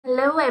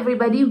Hello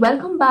everybody,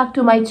 welcome back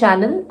to my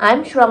channel.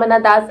 I'm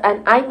Shramana Das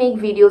and I make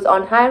videos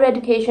on higher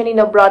education in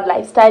abroad,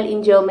 lifestyle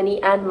in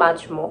Germany and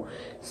much more.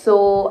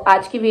 So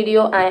आज की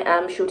video I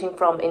am shooting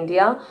from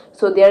India,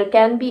 so there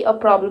can be a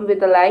problem with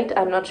the light,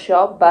 I'm not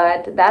sure,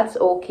 but that's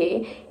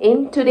okay.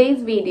 In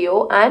today's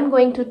video I'm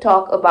going to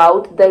talk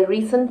about the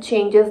recent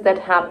changes that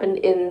happened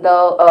in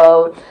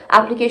the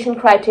application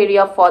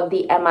criteria for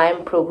the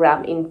MIM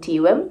program in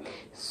TUM.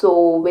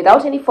 So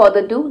without any further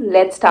ado,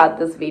 let's start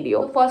this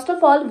video. So first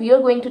of all, we are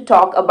going to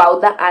talk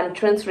about the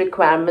entrance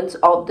requirements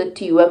of the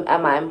TUM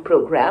MIM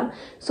program.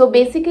 So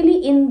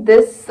basically in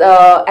this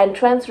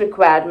entrance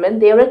requirement,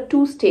 there are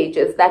two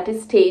stages, that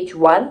is stage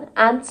 1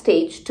 and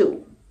stage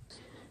 2.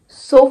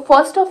 So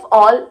first of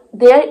all,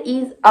 there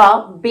is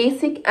a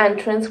basic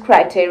entrance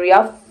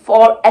criteria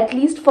for at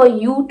least for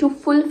you to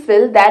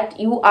fulfill that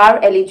you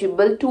are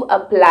eligible to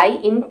apply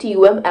in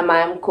TUM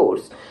MIM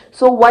course.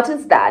 So what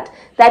is that?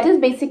 That is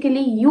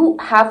basically you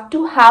have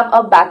to have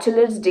a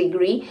bachelor's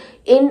degree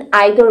in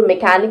either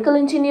mechanical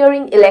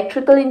engineering,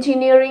 electrical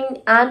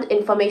engineering and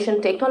information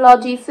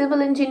technology,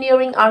 civil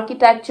engineering,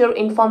 architecture,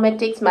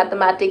 informatics,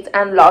 mathematics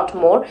and lot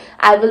more.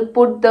 I will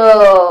put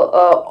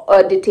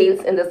the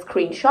details in the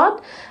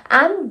screenshot.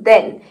 And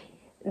then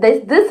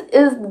this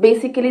is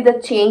basically the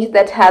change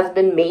that has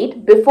been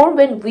made. Before,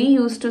 when we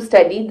used to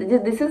study,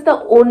 this is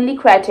the only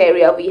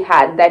criteria we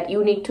had, that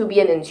you need to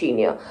be an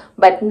engineer.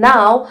 But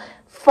now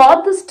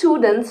for the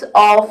students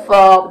of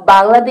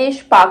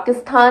Bangladesh,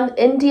 Pakistan,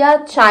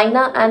 India,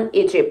 China and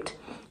Egypt,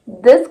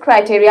 this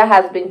criteria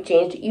has been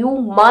changed. You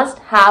must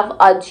have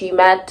a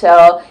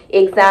GMAT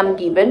exam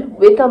given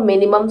with a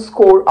minimum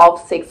score of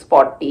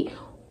 640.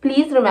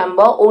 Please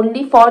remember,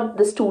 only for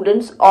the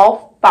students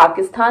of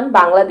Pakistan,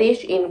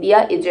 Bangladesh,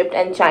 India, Egypt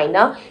and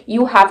China,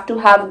 you have to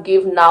have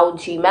give now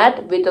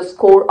GMAT with a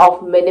score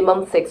of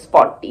minimum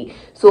 640.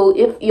 So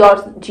if your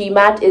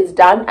GMAT is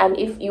done and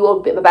if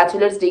your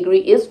bachelor's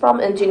degree is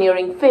from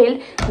engineering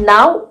field,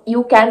 now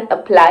you can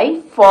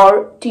apply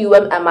for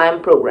TUM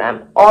MIM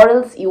program, or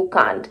else you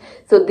can't.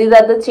 So these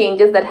are the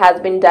changes that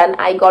has been done.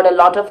 I got a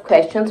lot of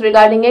questions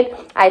regarding it.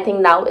 I think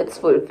now it's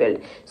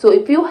fulfilled. So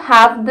if you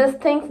have these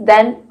things,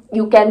 then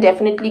you can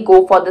definitely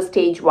go for the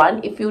stage 1.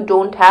 If you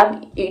don't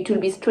have, it will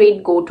be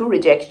straight go to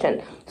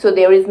rejection. So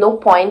there is no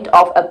point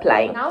of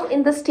applying. Now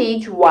in the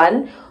stage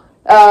 1,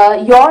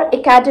 your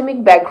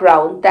academic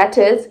background, that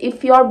is,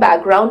 if your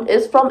background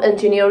is from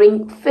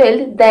engineering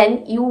field,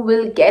 then you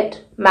will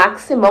get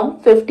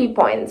maximum 50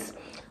 points.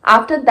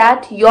 After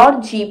that, your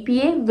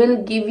GPA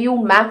will give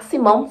you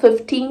maximum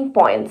 15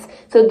 points.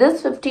 So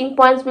this 15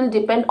 points will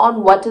depend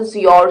on what is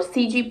your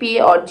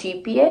CGPA or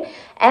GPA,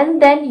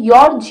 and then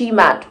your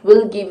GMAT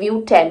will give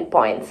you 10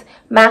 points,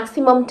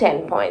 maximum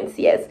 10 points.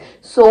 Yes.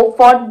 So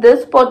for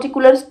this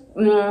particular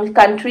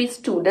country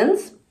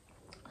students,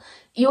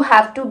 you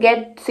have to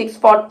get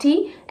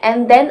 640,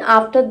 and then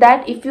after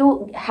that, if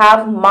you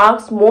have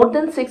marks more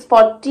than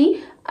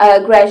 640,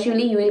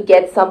 gradually you will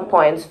get some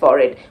points for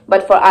it.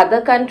 But for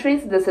other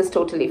countries, this is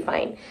totally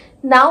fine.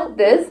 Now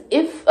this,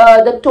 if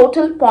the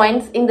total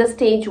points in the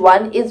stage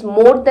 1 is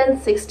more than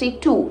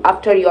 62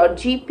 after your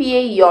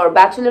GPA, your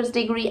bachelor's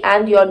degree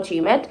and your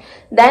GMAT,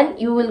 then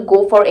you will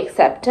go for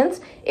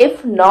acceptance.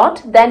 If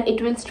not, then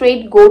it will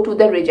straight go to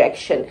the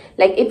rejection.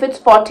 Like if it's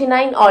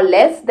 49 or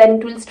less, then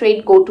it will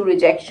straight go to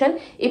rejection.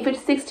 If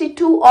it's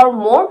 62 or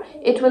more,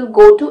 it will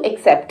go to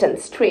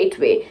acceptance straight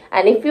away.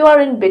 And if you are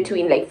in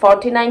between, like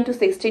 49 to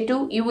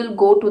 62, you will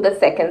go to the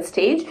second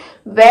stage,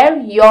 where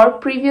your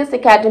previous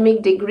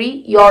academic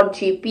degree, your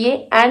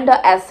GPA and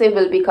the essay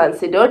will be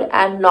considered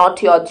and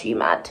not your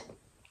GMAT.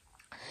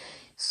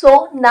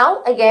 So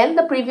now again,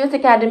 the previous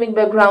academic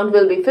background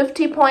will be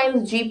 50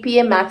 points,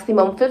 GPA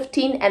maximum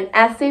 15 and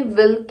essay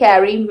will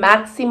carry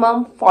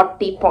maximum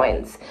 40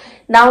 points.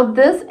 Now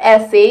this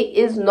essay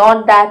is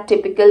not that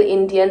typical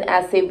Indian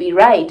essay we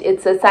write.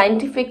 It's a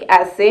scientific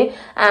essay,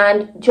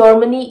 and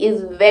Germany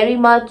is very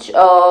much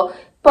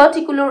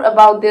particular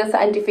about their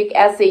scientific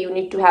essay. You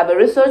need to have a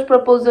research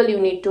proposal, you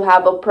need to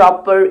have a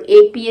proper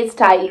APA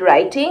style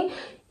writing.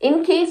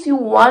 In case you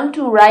want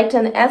to write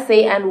an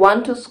essay and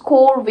want to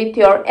score with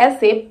your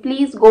essay,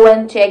 please go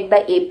and check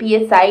the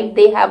APA site.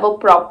 They have a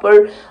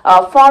proper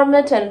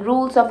format and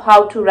rules of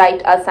how to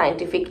write a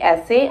scientific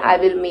essay. I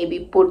will maybe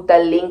put the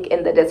link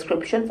in the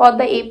description for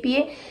the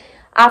APA.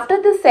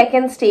 After the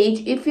second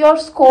stage, if your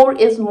score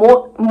is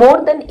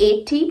more than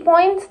 80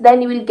 points,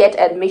 then you will get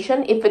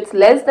admission. If it's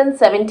less than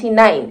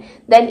 79,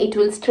 then it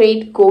will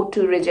straight go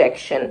to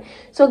rejection.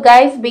 So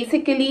guys,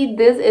 basically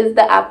this is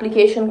the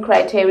application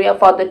criteria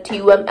for the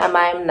TUM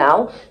MIM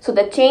now. So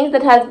the change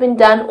that has been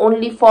done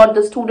only for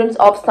the students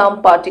of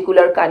some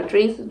particular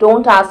countries.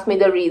 Don't ask me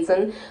the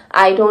reason.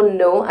 I don't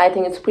know. I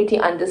think it's pretty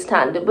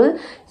understandable.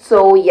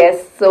 So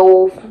yes,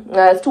 so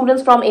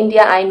students from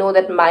India, I know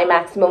that my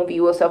maximum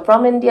viewers are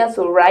from India.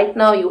 So right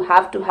now you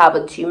have to have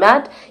a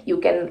GMAT, you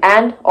can,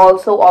 and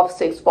also of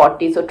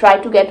 640. So try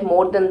to get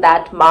more than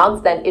that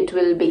marks, then it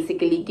will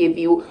basically give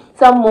you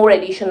some more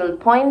additional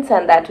points,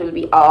 and that will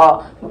be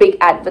a big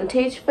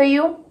advantage for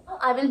you.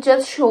 I will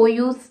just show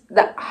you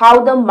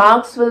how the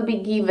marks will be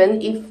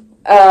given if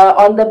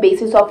on the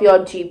basis of your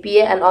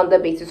GPA and on the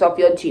basis of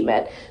your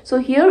GMAT. So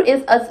here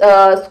is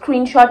a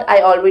screenshot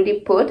I already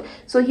put.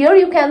 So here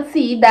you can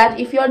see that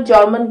if your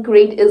German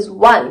grade is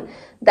 1,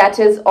 that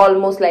is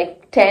almost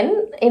like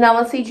 10 in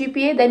our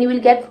CGPA, then you will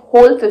get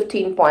whole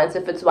 15 points.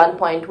 If it's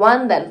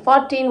 1.1, then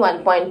 14,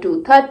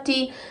 1.2,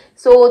 30.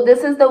 So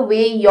this is the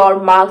way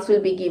your marks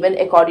will be given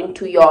according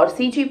to your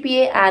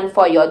CGPA. And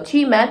for your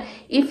GMAT,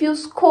 if you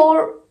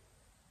score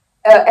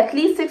at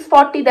least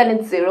 640, then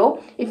it's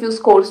 0. If you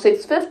score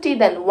 650,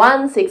 then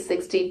 1,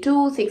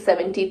 662,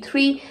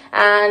 673,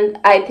 and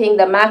I think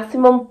the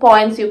maximum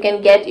points you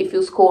can get if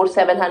you score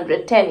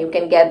 710, you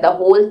can get the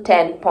whole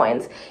 10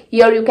 points.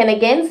 Here you can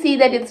again see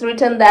that it's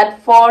written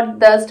that for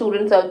the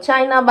students of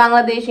China,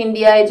 Bangladesh,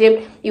 India,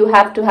 Egypt, you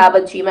have to have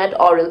a GMAT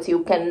or else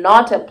you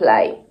cannot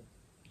apply.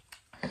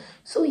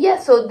 So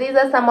yes, so these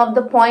are some of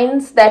the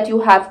points that you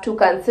have to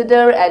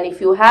consider, and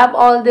if you have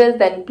all this,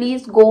 then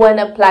please go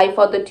and apply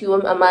for the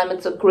TUM MIM.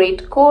 It's a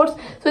great course.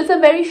 So it's a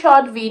very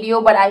short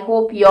video, but I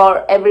hope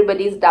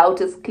everybody's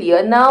doubt is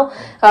clear now.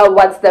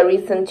 What's the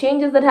recent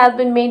changes that has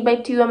been made by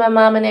TUM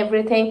MIM and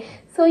everything.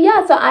 So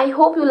yeah, so I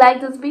hope you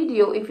like this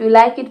video. If you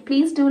like it,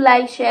 please do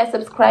like, share,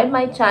 subscribe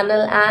my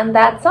channel, and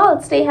that's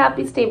all. Stay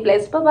happy, stay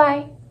blessed. Bye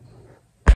bye.